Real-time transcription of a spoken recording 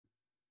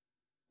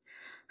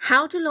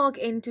How to log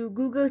into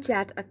Google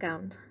Chat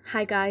account.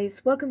 Hi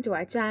guys, welcome to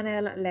our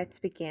channel. Let's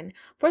begin.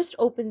 First,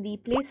 open the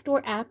Play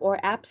Store app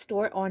or App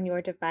Store on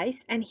your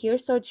device and here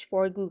search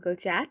for Google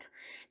Chat.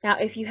 Now,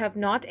 if you have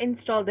not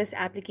installed this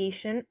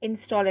application,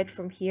 install it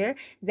from here.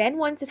 Then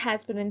once it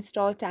has been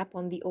installed, tap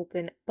on the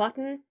open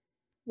button.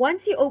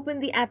 Once you open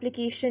the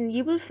application,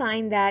 you will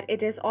find that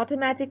it is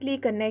automatically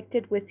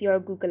connected with your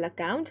Google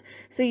account.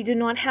 So you do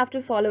not have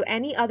to follow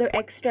any other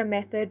extra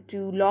method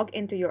to log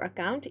into your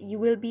account. You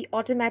will be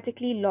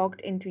automatically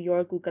logged into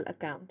your Google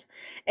account.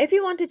 If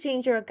you want to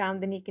change your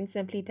account, then you can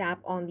simply tap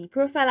on the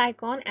profile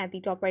icon at the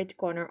top right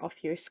corner of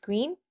your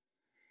screen.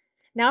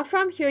 Now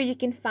from here, you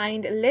can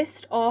find a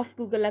list of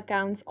Google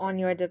accounts on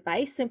your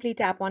device. Simply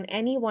tap on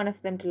any one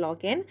of them to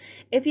log in.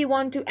 If you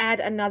want to add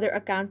another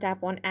account,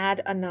 tap on add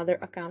another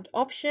account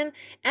option.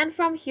 And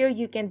from here,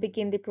 you can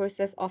begin the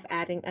process of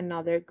adding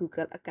another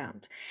Google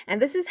account.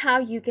 And this is how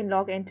you can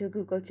log into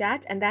Google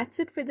Chat. And that's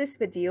it for this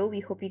video. We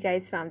hope you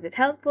guys found it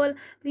helpful.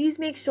 Please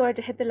make sure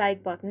to hit the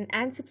like button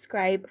and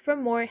subscribe for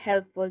more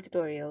helpful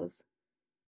tutorials.